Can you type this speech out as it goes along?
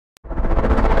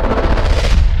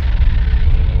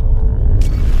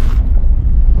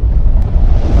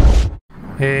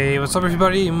Hey, what's up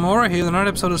everybody? More here with another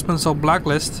episode of Splinter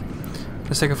Blacklist.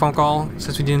 Let's take a phone call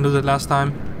since we didn't do that last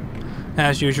time.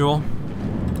 As usual.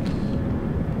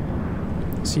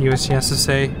 See what she has to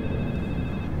say.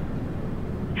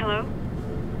 Hello?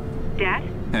 Dad?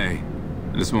 Hey,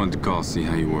 I just wanted to call, see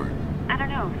how you were. I don't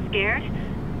know, scared?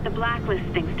 The Blacklist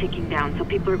thing's ticking down, so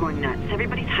people are going nuts.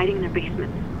 Everybody's hiding in their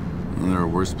basements. Well, there are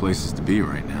worse places to be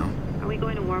right now. Are we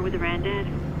going to war with Iran, Dad?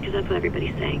 Because that's what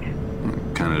everybody's saying. Well,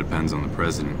 it kind of depends on the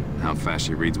president, how fast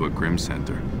she reads what Grimm sent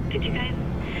her. Did you guys?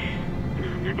 No,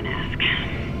 I'm not gonna ask.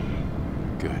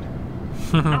 Good.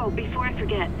 Oh, before I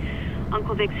forget,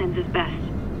 Uncle Vic sends his best.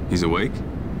 He's awake?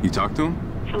 You talked to him?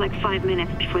 For like 5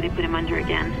 minutes before they put him under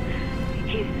again.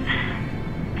 He's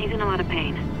in a lot of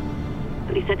pain.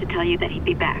 But he said to tell you that he'd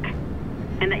be back.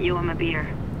 And that you owe him a beer.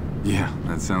 Yeah,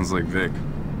 that sounds like Vic.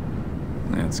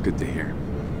 That's good to hear.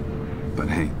 But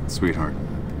hey, sweetheart,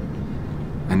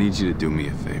 I need you to do me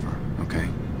a favor, okay?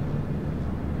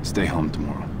 Stay home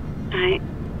tomorrow.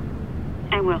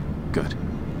 I will. Good.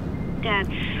 Dad,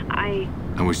 I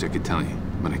wish I could tell you,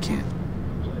 but I can't.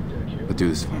 But do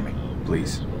this for me,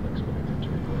 please.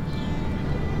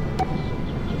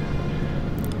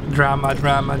 Drama,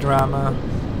 drama, drama.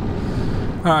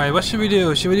 Alright, what should we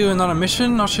do? Should we do another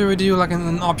mission or should we do like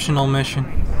an optional mission?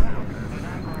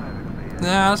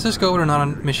 Nah, let's just go with another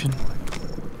mission.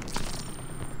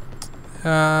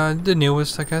 The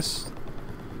newest, I guess.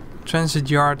 Transit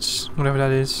yards, whatever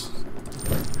that is.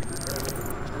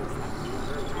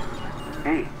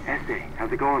 Hey, Estee,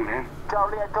 how's it going, man?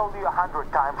 Charlie, I told you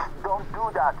 100 times, don't do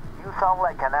that. You sound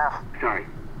like an ass. Sorry.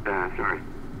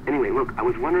 Anyway, look, I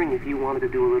was wondering if you wanted to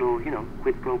do a little,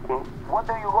 quid pro quo. What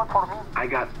do you got for me? I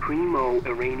got primo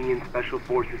Iranian Special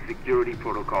Forces security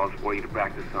protocols for you to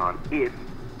practice on if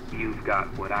you've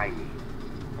got what I need.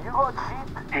 You got shit?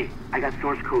 Hey, I got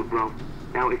source code, bro.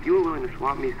 Now, if you were willing to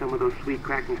swap me some of those sweet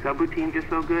cracking subroutines you're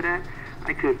so good at,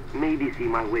 I could maybe see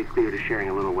my way clear to sharing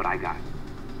a little what I got.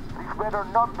 This better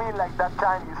not be like that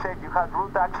time you said you had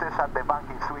root access at the bank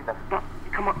in Sweden.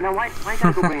 Come on, now why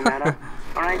gotta go bring that up?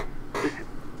 Alright? Listen.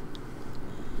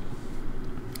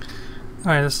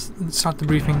 Alright, let's start the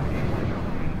briefing.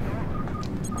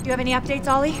 You have any updates,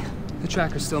 Ollie? The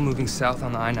tracker's still moving south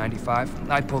on the I-95.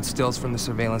 I pulled stills from the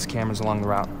surveillance cameras along the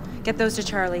route. Get those to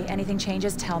Charlie. Anything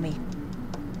changes, tell me.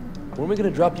 When are we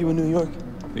gonna drop you in New York?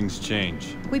 Things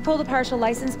change. We pulled a partial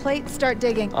license plate, start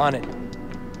digging. On it.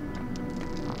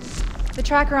 The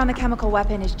tracker on the chemical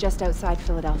weapon is just outside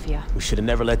Philadelphia. We should have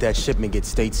never let that shipment get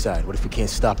stateside. What if we can't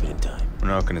stop it in time? We're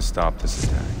not gonna stop this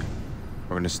attack.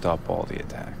 We're gonna stop all the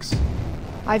attacks.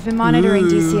 I've been monitoring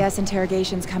DCS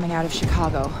interrogations coming out of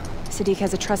Chicago. Sadiq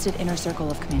has a trusted inner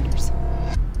circle of commanders.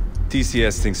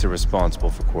 DCS thinks they're responsible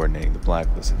for coordinating the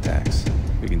Blacklist attacks.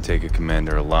 We can take a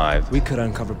commander alive. We could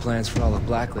uncover plans for all of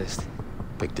Blacklist.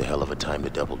 Picked a hell of a time to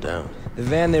double down. The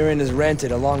van they're in is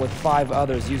rented, along with 5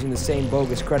 others using the same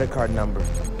bogus credit card number.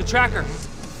 The tracker!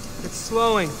 It's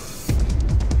slowing.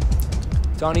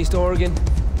 It's on East Oregon.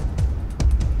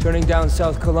 Turning down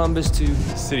South Columbus to...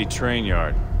 City train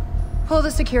yard. Pull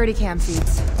the security cam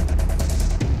feeds.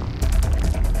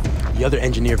 The other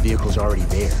engineer vehicle's already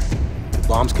there. The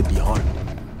bombs could be armed.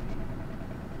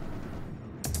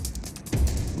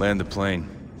 Land the plane.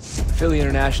 Philly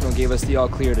International gave us the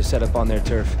all-clear to set up on their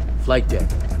turf. Flight deck.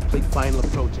 Complete final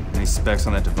approaching. Any specs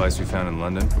on that device we found in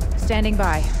London? Standing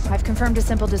by. I've confirmed a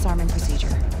simple disarming procedure.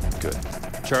 Good.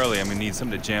 Charlie, I'm gonna need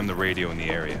something to jam the radio in the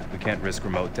area. We can't risk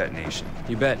remote detonation.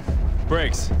 You bet.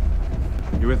 Brakes.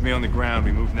 You're with me on the ground.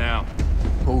 We move now.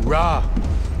 Hoorah!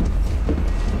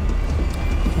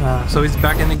 So he's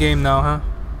back in the game now, huh?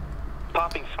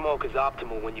 Popping smoke is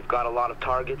optimal when you've got a lot of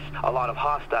targets, a lot of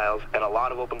hostiles, and a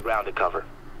lot of open ground to cover.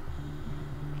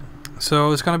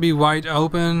 So it's gonna be wide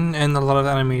open and a lot of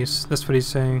enemies. That's what he's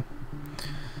saying.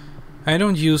 I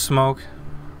don't use smoke.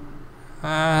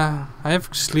 I have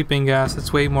sleeping gas.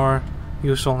 That's way more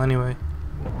useful anyway.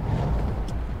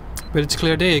 But it's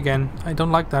clear day again. I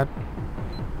don't like that.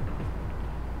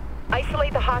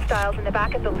 Isolate the hostiles in the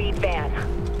back of the lead van.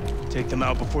 Take them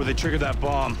out before they trigger that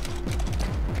bomb.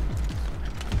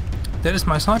 That is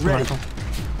my sniper rifle.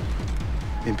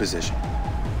 In position.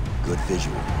 Good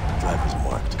visual. Driver's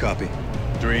marked. Copy.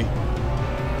 3, 2, 1.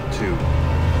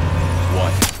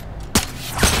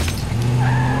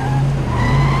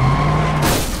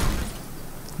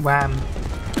 Wham.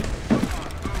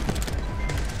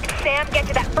 Sam, get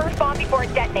to that first bomb before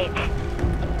it detonates.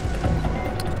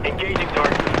 Engaging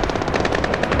target.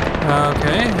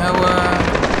 Okay, now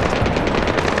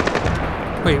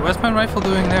wait, what's my rifle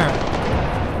doing there?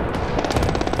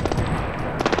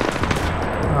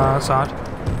 That's odd.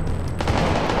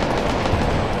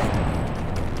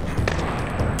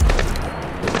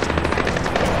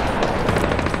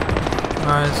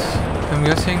 Nice. I'm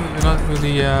guessing we're not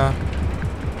really, oh,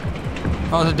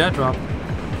 it's a dead drop.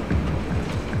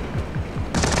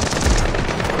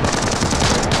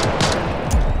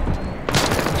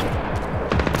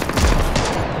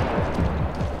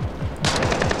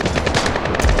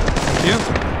 Thank you.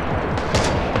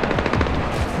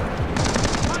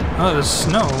 Oh, there's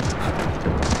snow.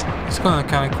 It's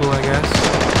kinda cool, I guess.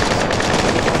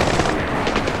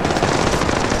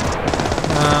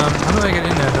 How do I get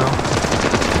in there, though?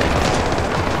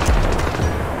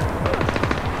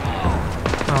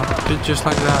 Just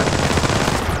like that.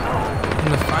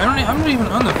 In the fire. I'm not even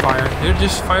under fire. They're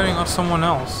just firing on someone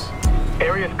else.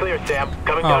 Area's clear, Sam.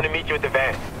 Coming down to meet you at the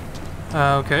van.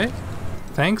 Okay.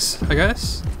 Thanks, I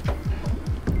guess.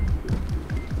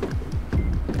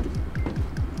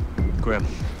 Grim,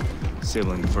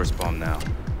 disabling the first bomb now.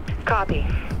 Copy.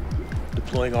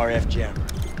 Deploying RF jammer.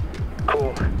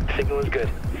 Cool. Signal is good.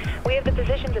 We have the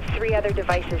positions of 3 other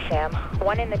devices, Sam.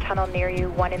 1 in the tunnel near you,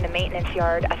 1 in the maintenance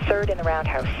yard, a 3rd in the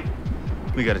roundhouse.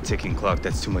 We got a ticking clock.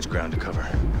 That's too much ground to cover.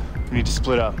 We need to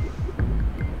split up.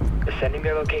 Sending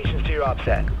their locations to your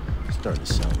OPSAT. Starting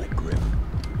to sound like Grim.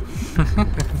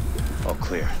 All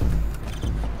clear.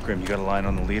 Grim, you got a line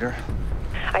on the leader?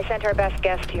 I sent our best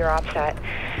guess to your OPSAT.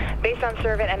 Based on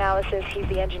servant analysis, he's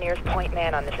the engineer's point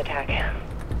man on this attack.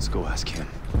 Let's go ask him.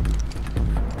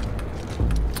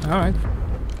 Alright.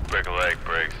 Break a leg,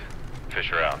 Briggs.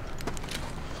 Fisher out.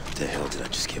 What the hell did I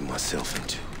just get myself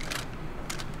into?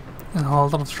 In a whole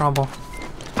lot of trouble.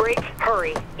 Briggs,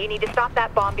 hurry. You need to stop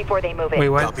that bomb before they move it. Wait,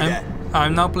 what?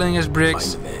 I'm not playing as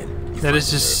Briggs. That is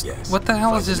just... What the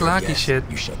hell is this laggy shit?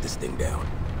 You shut this thing down.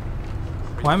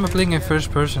 Why am I playing in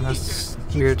first person? That's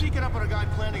weird. Sneaking up on a guy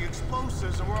planting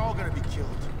explosives and we're all gonna be killed.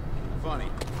 Funny.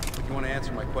 You want to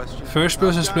answer my question? First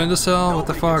person Splinter Cell? What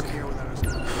the fuck?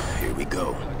 Here we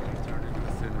go.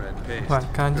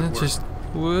 What, kinda? Just...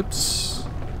 Whoops.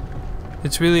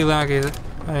 It's really laggy.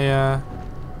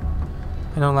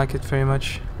 I don't like it very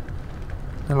much.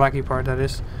 The laggy part, that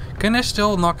is. Can I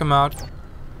still knock him out?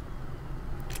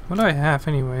 What do I have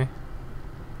anyway?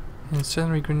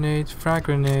 Incendiary grenade, frag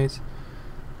grenade,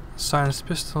 silenced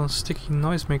pistol, sticky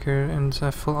noisemaker, and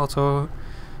full auto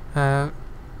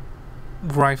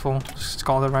rifle. It's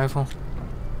called a rifle.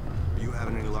 Are you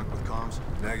having any luck with comms?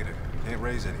 Negative. Can't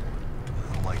raise any.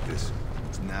 I don't like this.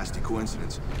 It's a nasty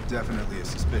coincidence. Definitely a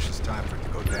suspicious time for it to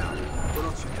go down. What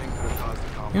else you think could have caused the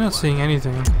conflict? You're not seeing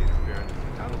anything.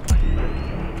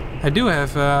 I do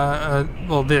have,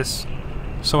 well, this.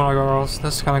 Sonar goggles.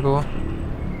 That's kind of cool.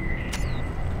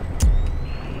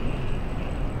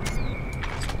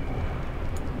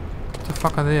 What the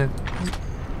fuck are they?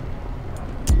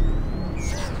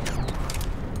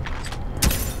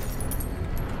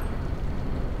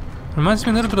 Reminds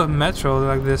me a little bit of Metro,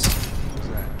 like this.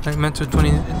 Like Metro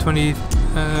 20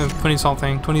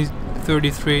 something,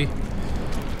 2033.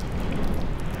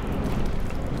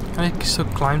 Can I still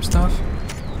climb stuff?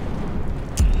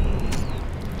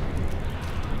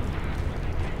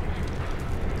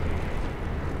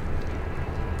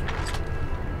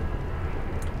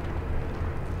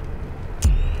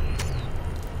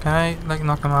 Can I like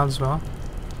knock him out as well?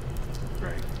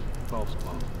 Great.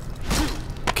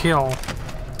 Kill.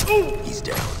 He's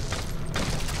down.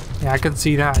 Yeah, I can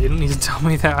see that. You don't need to tell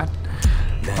me that.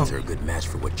 Vans are a good match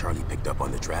for what Charlie picked up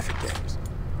on the traffic cams.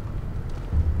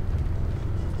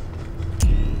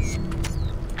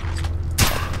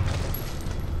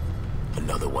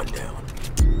 Another one down.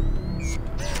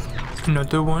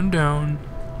 Another one down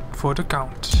for the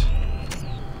count.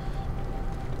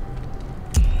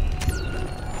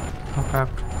 Oh crap.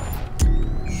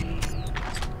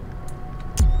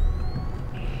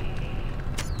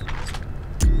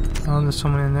 Oh, there's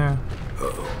someone in there.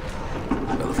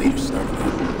 Uh-oh. Elevator's starting up.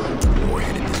 More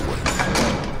headed this way.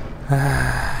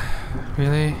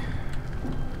 Really?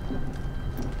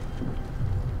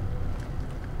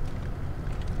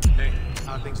 Hey,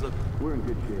 how are things looking? We're in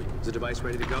good shape. Is the device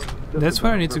ready to go? That's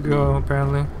where I need to go,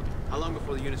 apparently. How long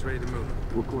before the unit's ready to move?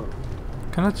 We're close.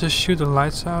 Can I just shoot the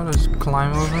lights out or just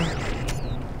climb over?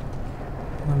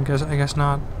 I guess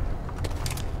not.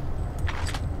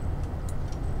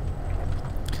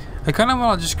 I kind of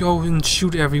want to just go and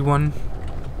shoot everyone.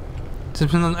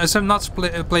 Since I'm not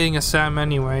playing as Sam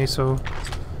anyway, so...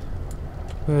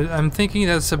 But I'm thinking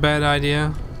that's a bad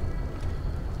idea.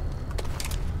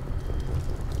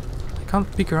 I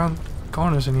can't peek around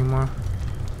corners anymore.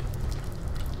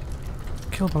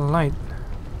 Kill the light.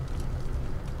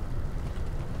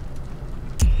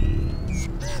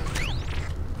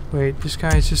 Wait, this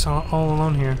guy is just all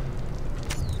alone here.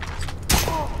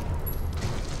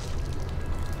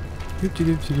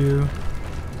 Doop-de-doop-de-doo.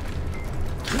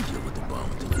 Can't deal with the bomb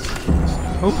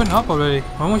Open up already.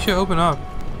 Why won't you open up?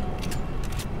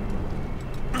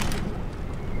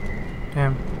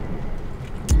 Damn.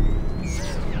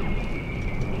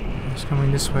 It's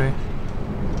coming this way.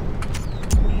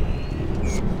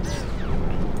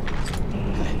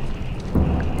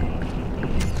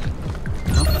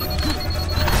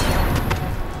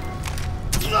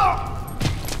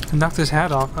 Knocked his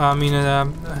head off. I mean,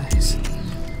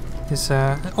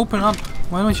 open up.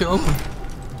 Why don't you open?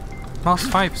 Mouse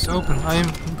 5 is open. I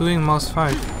am doing mouse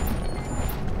 5.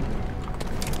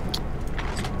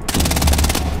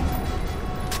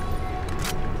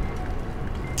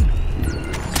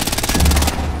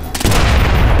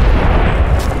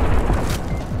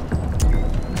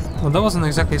 Well, that wasn't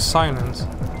exactly silent.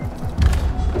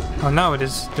 Oh, now it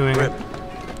is doing it.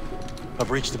 I've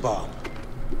reached the bomb.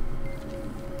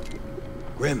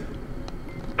 Grim.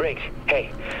 Briggs,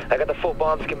 hey, I got the full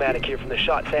bomb schematic here from the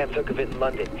shot Sam took of it in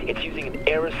London. It's using an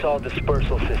aerosol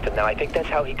dispersal system. Now, I think that's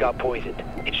how he got poisoned.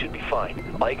 It should be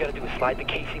fine. All you gotta do is slide the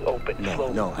casing open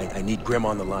slowly. No, I need Grim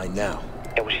on the line now.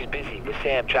 And well, she's busy with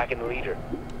Sam tracking the leader.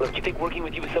 Look, you think working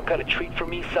with you is some kind of treat for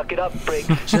me? Suck it up, Briggs.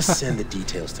 Just send the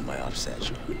details to my ops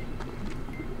satchel.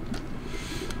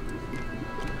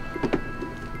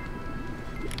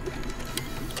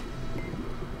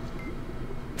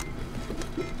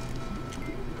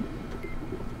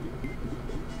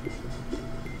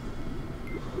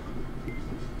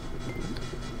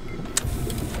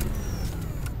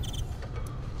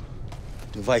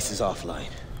 Device is offline.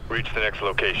 Reach the next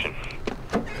location.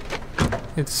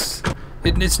 It's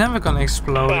never gonna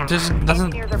explode. Sam, it just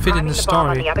doesn't fit in the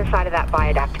story. On the other side of that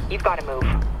viaduct. You've got to move.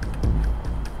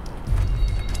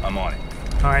 I'm on it.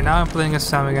 Alright, now I'm playing as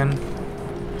Sam again.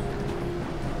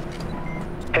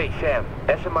 Hey, Sam.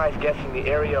 SMI's guessing the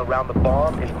area around the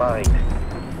bomb is mined.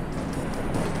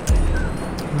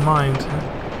 Mined.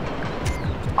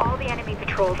 All the enemy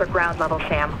patrols are ground level,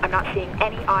 Sam. I'm not seeing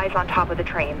any eyes on top of the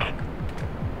trains.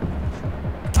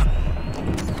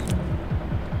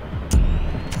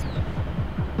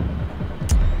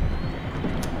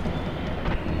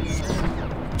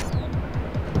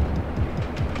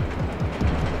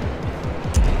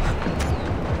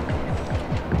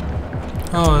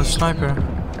 Oh, a sniper.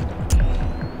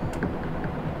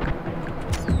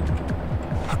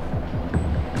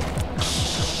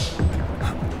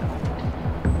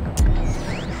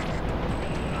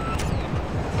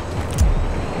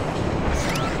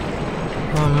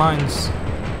 Oh, mines.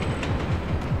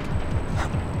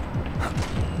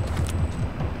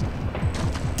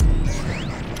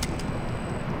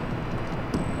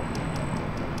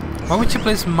 Why would you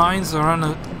place mines around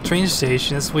a train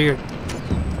station? That's weird.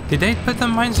 Did they put the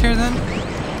mines here then?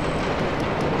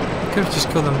 Could have just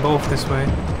killed them both this way.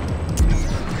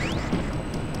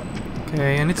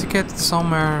 Okay, I need to get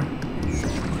somewhere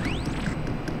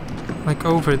like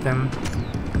over them.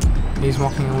 He's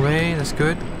walking away, that's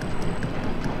good.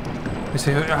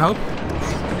 I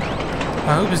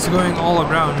hope it's going all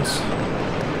around.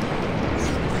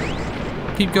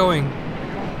 Keep going.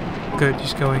 Good,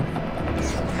 he's going.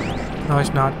 No,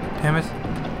 he's not. Damn it.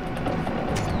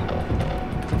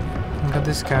 Look at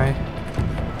this guy.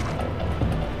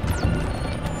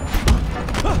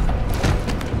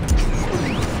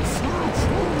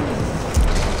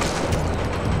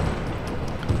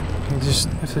 Okay, just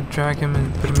have to drag him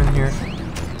and put him in here.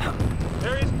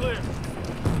 Area's clear.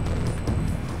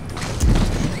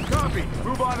 Copy.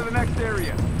 Move on to the next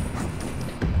area.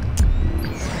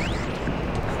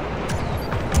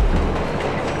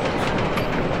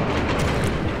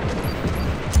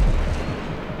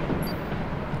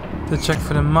 Let's check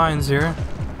for the mines here.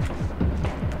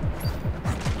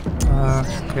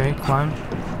 Okay, climb.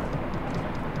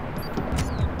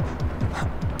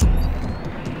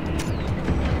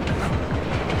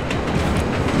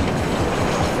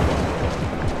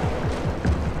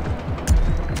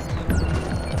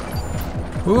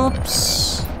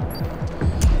 Whoops!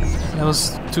 That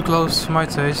was too close for my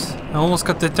taste. I almost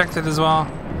got detected as well.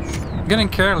 I'm getting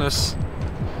careless.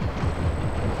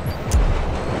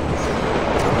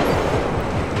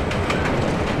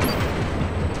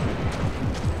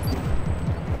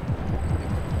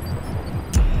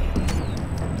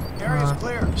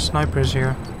 Snipers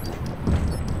here.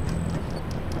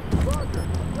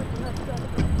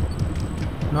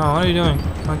 No, what are you doing?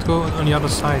 I want to go on the other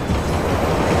side.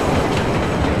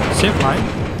 Zip line?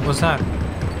 What's that?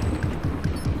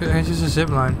 It's just a zip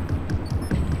line.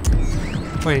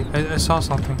 Wait, I saw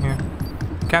something here.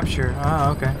 Capture.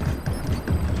 Ah, okay.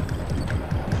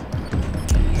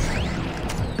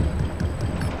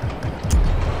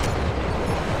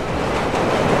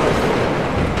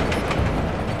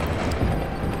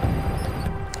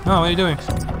 Oh, what are you doing?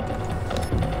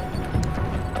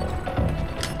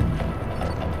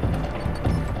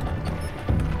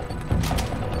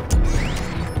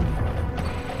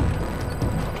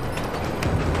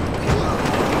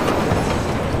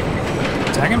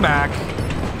 Tag him back.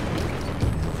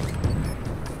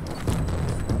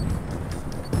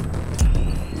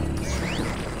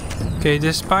 Okay,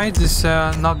 despite this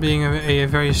not being a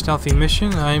very stealthy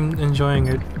mission, I'm enjoying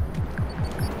it.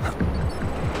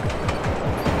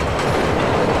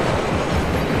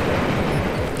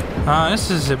 Ah,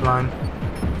 this is a zipline.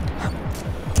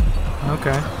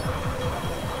 Okay.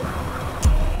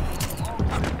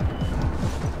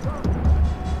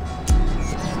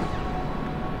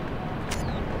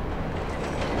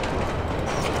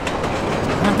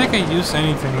 I don't think I used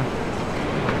anything.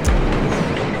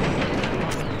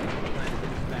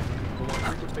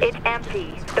 It's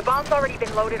empty. The bomb's already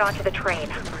been loaded onto the train.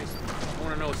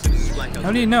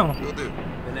 How do you know? Will do.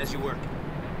 Then as you work.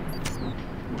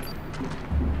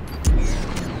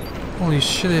 Holy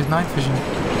shit, they have night vision.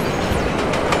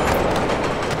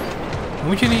 What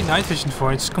would you need night vision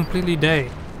for? It's completely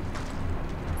day.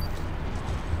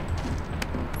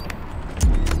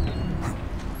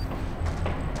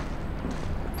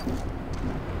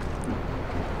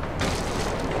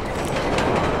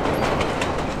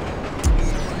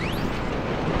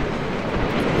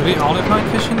 Do they all have night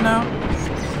vision now?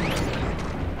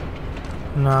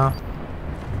 No.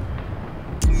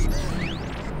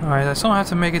 Alright, I still have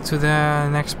to make it to the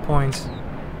next point.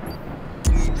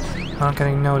 Not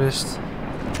getting noticed.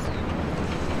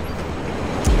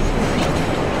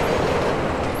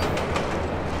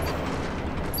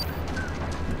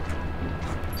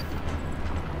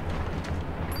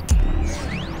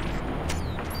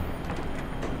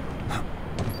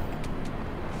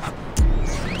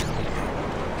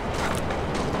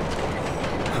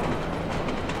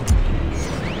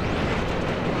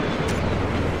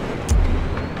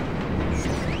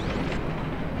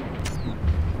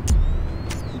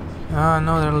 Ah,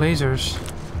 no, they're lasers.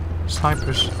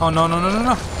 Snipers. Oh, no, no, no, no,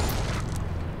 no.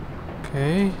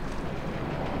 Okay.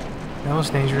 That was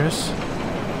dangerous.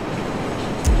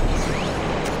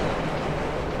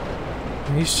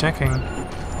 He's checking.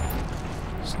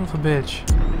 Son of a bitch.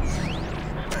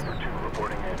 Sniper 2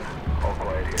 reporting in. All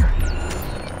quiet here.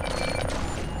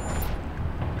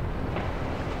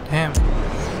 Damn.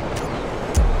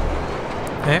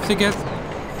 I have to get,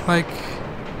 like...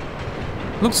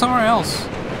 Look somewhere else.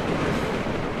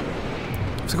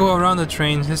 To go around the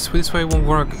train. This way won't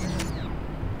work.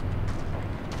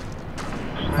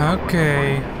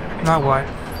 Okay. Now what?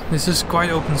 This is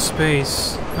quite open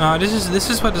space. This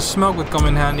is where the smoke would come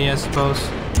in handy, I suppose.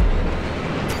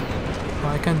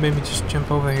 Well, I can maybe just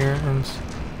jump over here and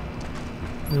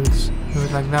do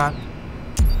it like that.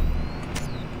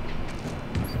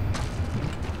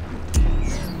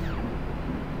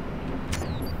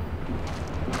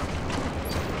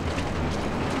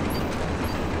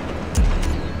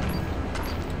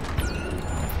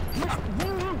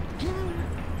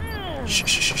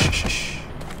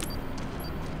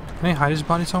 Can I hide his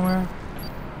body somewhere?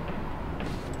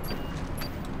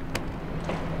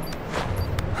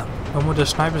 Don't want the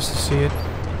snipers to see it.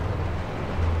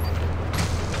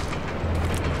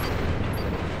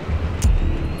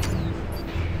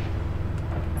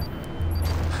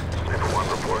 Sniper 1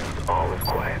 reports all is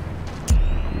quiet.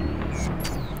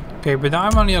 Okay, but now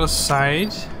I'm on the other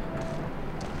side.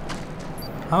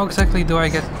 How exactly do I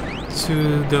get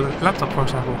to the laptop, for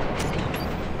example?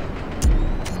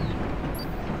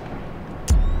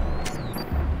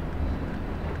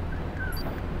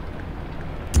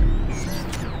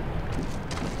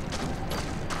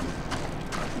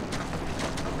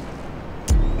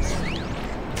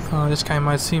 Oh, this guy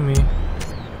might see me.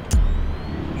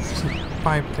 There's a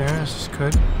pipe there, this is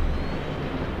good.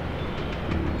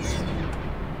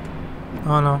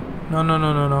 Oh no. No, no,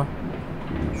 no, no, no.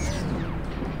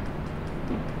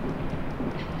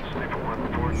 Sniper 1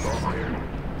 reports all clear.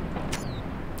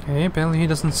 Okay, apparently he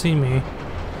doesn't see me.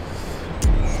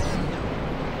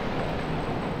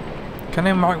 Can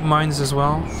I mark mines as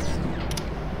well?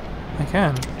 I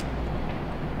can.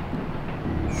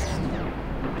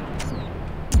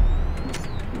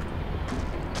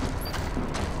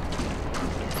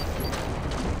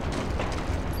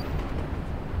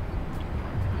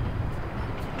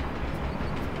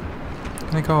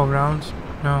 Can I go around?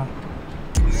 No.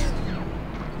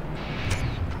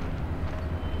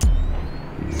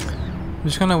 I'm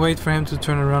just gonna wait for him to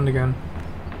turn around again.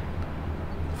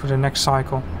 For the next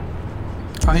cycle.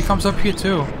 Oh, he comes up here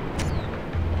too.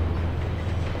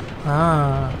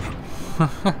 Ah.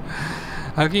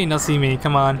 How can you not see me?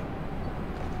 Come on.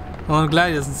 Well, I'm glad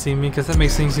he doesn't see me, because that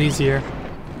makes things easier.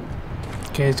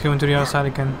 Okay, it's going to the other side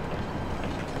again.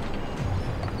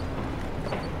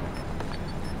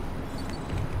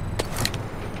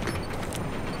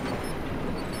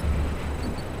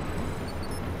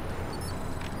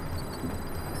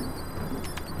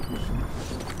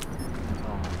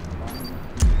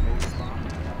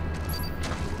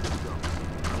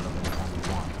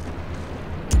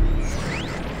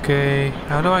 Okay,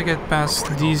 how do I get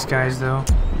past these guys though?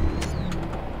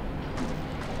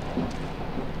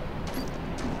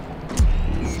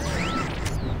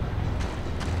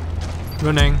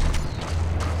 Running.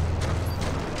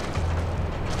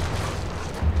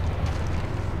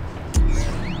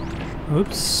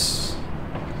 Oops.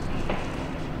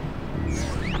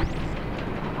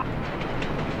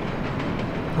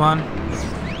 Come on.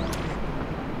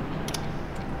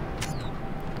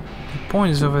 The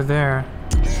point is over there.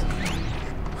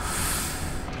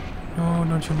 No,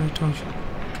 don't you, don't you.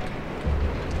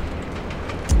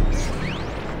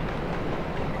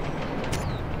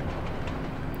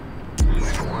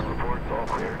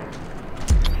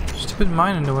 Stupid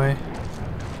mine in the way.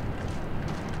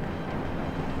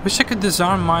 Wish I could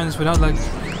disarm mines without like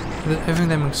having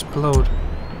them explode.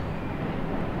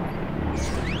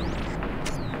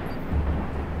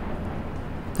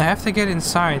 I have to get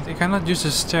inside. I cannot use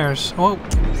the stairs. Oh, I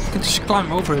can just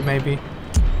climb over it maybe.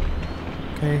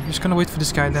 Okay, just gonna wait for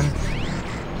this guy then.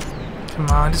 Come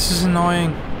on, this is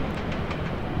annoying.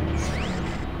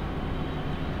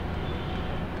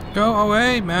 Go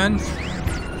away, man.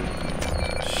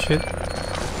 Shit.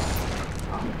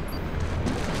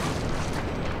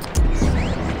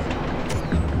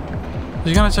 Is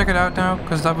he gonna check it out now?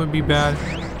 Because that would be bad.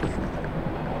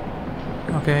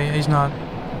 Okay, he's not.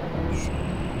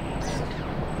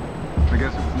 I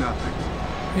guess it was nothing.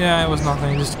 Yeah, it was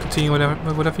nothing. Just continue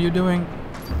whatever you're doing.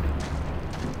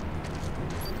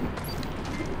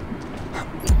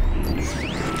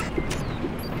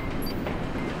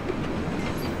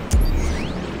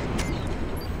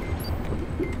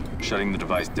 Shutting the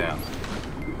device down.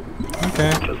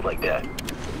 Okay. Just like that.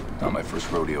 Not my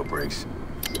first rodeo breaks.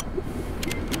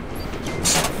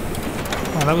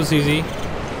 Oh, that was easy.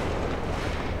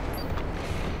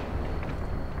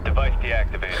 Device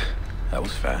deactivated. That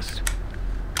was fast.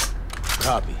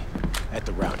 Copy. At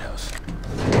the roundhouse.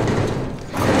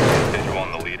 Visual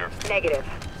on the leader. Negative.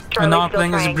 And now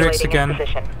playing his bricks again.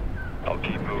 I'll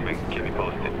keep moving. Keep me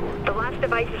posted. The last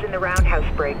device is in the roundhouse,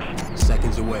 Briggs.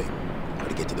 Seconds away.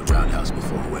 Gotta get to the roundhouse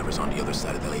before whoever's on the other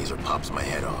side of the laser pops my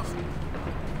head off.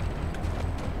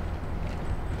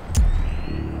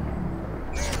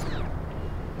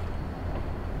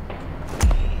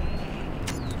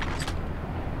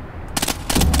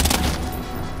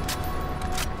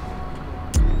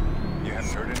 You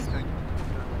haven't heard anything?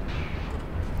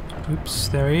 Oops,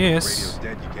 there he is. Radio's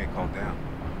dead, you can't call down.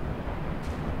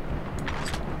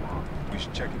 We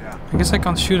should check it out. I guess I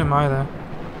can't shoot him either.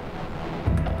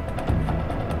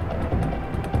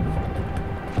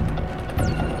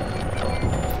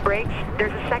 Briggs,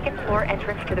 there's a second floor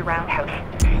entrance to the roundhouse.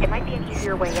 It might be an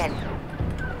easier way in.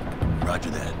 Roger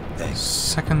that. Thanks.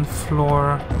 Second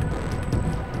floor.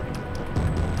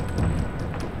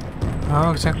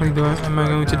 How exactly am I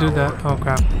going to do that? Oh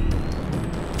crap.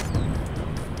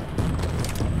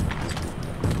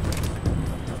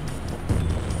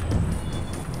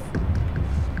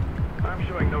 I'm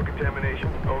showing no contamination.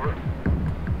 Over.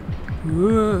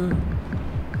 Whoa.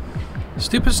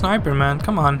 Stupid sniper, man.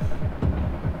 Come on.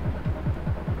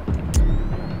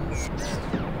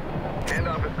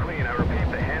 Handoff is clean. I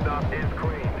repeat, the handoff is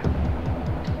clean.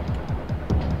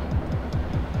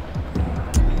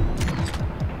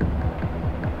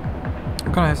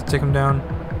 I'm gonna have to take him down.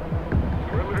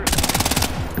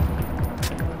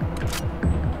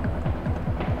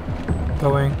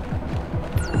 Going.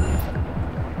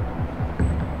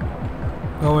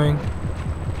 Going.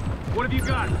 What have you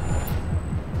got?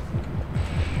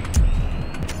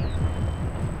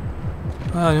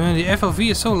 Oh man, the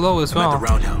FOV is so low as well. I'm at the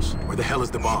roundhouse. Where the hell is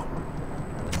the bomb?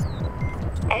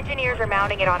 Engineers are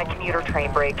mounting it on a commuter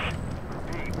train, Briggs.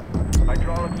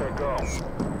 Hydraulics are go.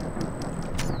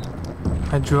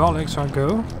 Hydraulics are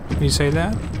go? Can you say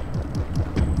that?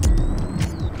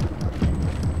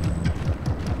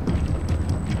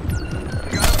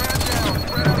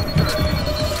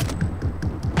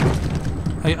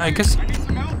 I guess...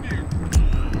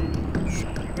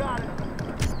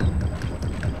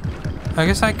 I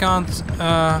guess I can't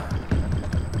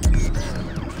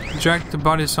drag the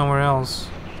body somewhere else.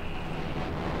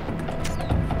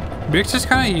 Briggs is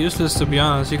kind of useless, to be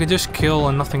honest. You can just kill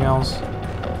and nothing else.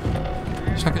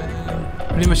 It's like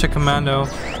pretty much a commando.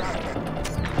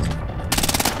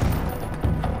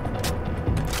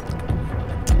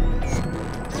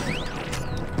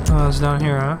 Oh, it's down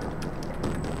here, huh?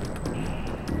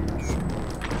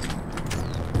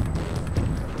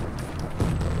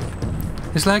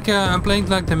 It's like I'm playing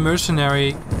like the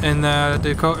mercenary in the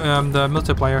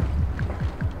multiplayer,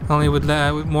 only with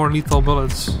more lethal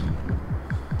bullets.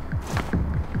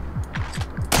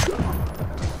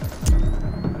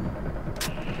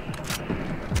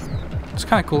 It's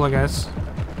kind of cool, I guess.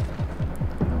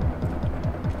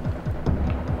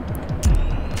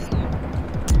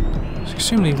 It's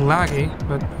extremely laggy,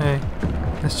 but hey,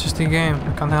 that's just the game.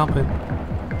 I can't help it.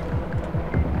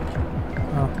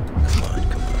 Oh.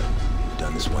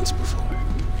 Once before.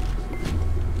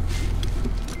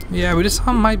 Yeah, but this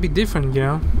one might be different, you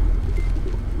know.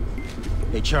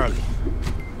 Hey, Charlie.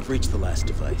 We've reached the last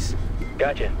device.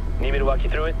 Gotcha. Need me to walk you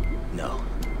through it? No,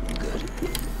 I'm good.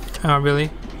 Oh,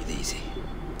 really? Breathe easy.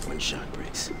 One shot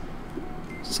breaks.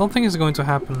 Something is going to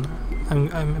happen.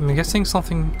 I'm guessing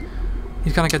something.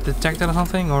 He's gonna get detected or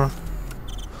something, or.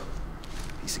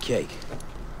 Piece of cake.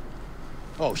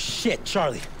 Oh shit,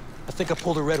 Charlie. I think I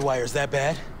pulled a red wire. Is that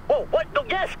bad? Whoa, what? No,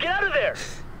 yes, get out of there!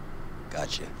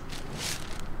 Gotcha.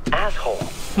 Asshole.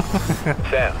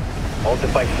 Sam, all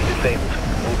devices disabled.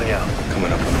 Moving out.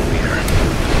 Coming up on the leader.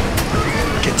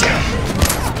 Get down.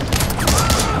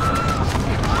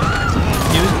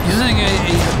 Using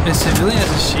a civilian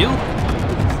as a shield?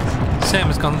 Sam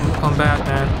has gone bad,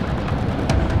 man.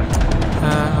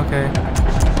 Okay.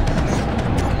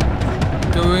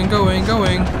 Going.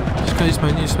 Just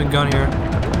gonna use my gun here.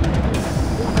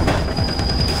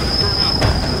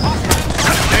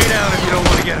 Down if you don't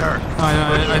want to get hurt. Oh,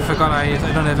 I forgot I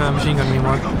don't have a machine gun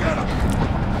anymore.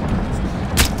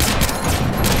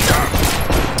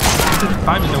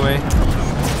 I'm in the way.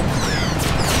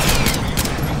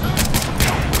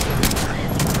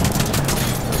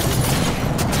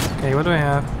 Okay, what do I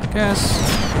have? Gas.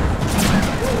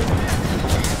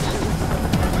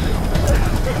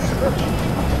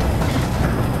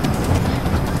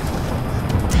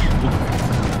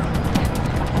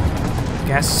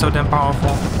 Gas is so damn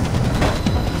powerful.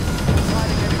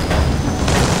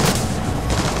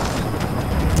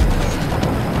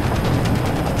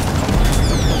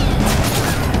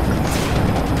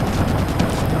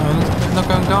 Not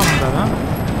going down with that, huh?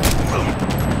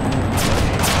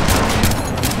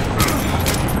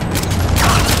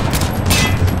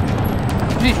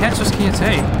 How many headshots can you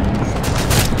take?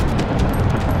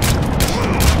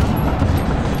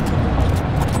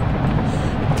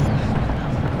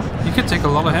 You could take a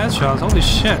lot of headshots, holy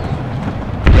shit.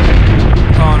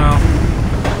 Oh no,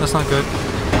 that's not good.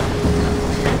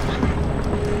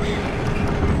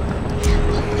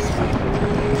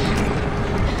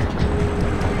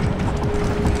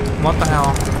 What the hell?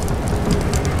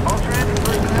 All transit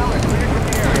personnel are cleared from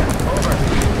the area. Over.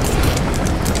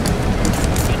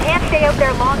 You can't stay out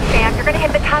there long, Sam. You're gonna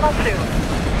hit the tunnel soon.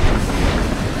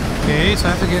 Okay, so I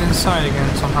have to get inside again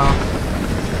somehow.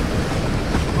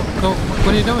 Oh,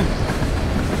 what are you doing?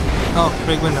 Oh,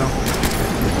 big window.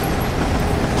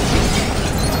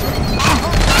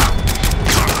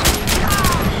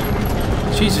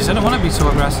 Jesus, I don't want to be so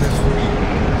aggressive.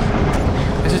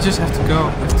 I just have to go. I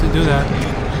have to do that.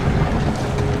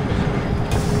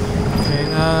 Okay,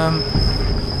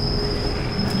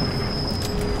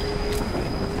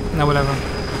 no, whatever.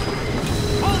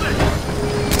 Hold it!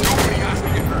 Nobody has to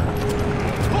get hurt.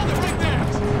 Hold it right there!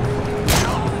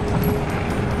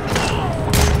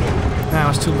 Nah,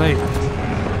 it's too late.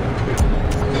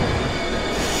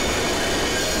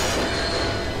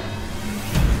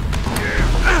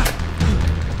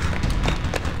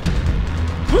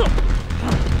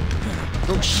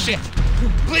 Oh shit!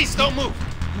 Please don't move!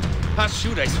 Ah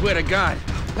shoot, I swear to God.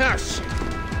 Ah shit.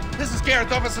 This is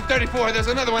Gareth, Officer 34. There's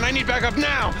another one. I need backup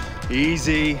now!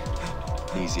 Easy.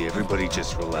 Easy, everybody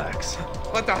just relax.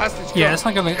 Let the hostage go. Yeah, it's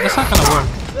not gonna work.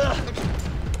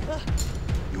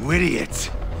 You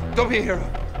idiot! Don't be a hero.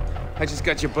 I just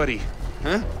got your buddy.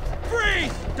 Huh?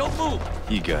 Freeze! Don't move!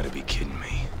 You gotta be kidding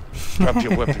me. Drop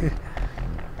your weapon.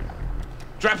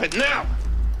 Drop it now!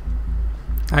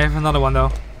 I have another one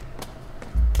though.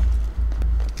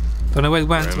 Don't know where it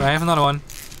went, but I have another one.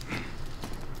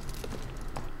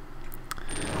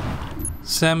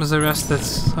 Sam is arrested.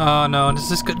 Oh no,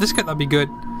 this could not be good.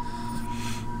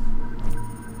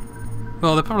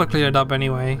 Well, they probably cleared it up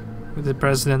anyway with the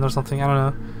president or something. I don't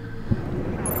know.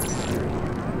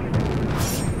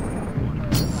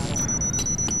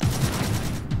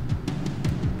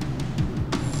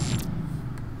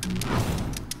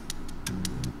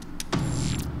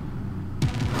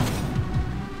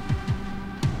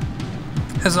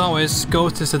 As always,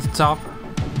 Ghost is at the top.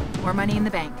 More money in the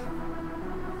bank.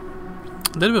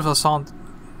 A little bit of assault,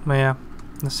 but yeah,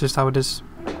 that's just how it is.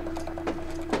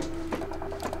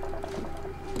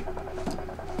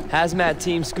 Hazmat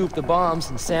team scooped the bombs,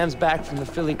 and Sam's back from the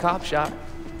Philly cop shop.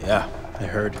 Yeah, I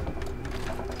heard.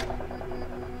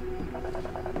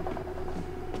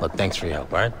 Look, thanks for your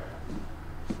help, alright?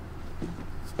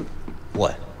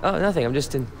 What? Oh, nothing. I'm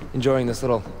just enjoying this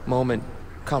little moment.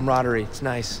 Camaraderie. It's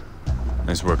nice.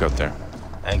 Nice work up there.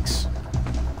 Thanks.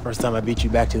 First time I beat you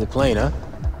back to the plane, huh?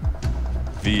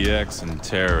 VX and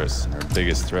terrorists, and our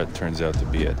biggest threat turns out to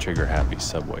be a trigger-happy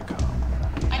subway cop.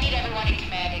 I need everyone in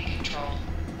command and control.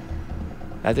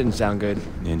 That didn't sound good.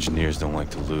 The engineers don't like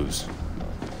to lose.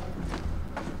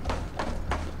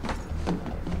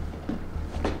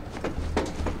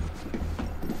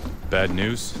 Bad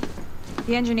news?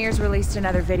 The engineers released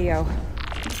another video.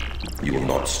 You will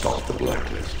not stop the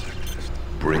Blacklist.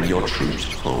 Bring your troops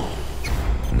home.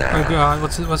 Now. Oh god,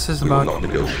 what's this about? We will not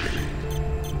negotiate.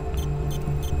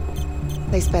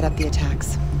 They sped up the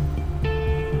attacks.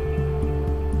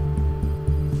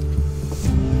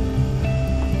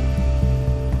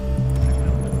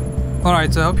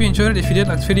 Alright, I hope you enjoyed it. If you did,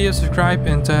 like the video, subscribe,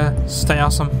 and stay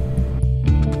awesome.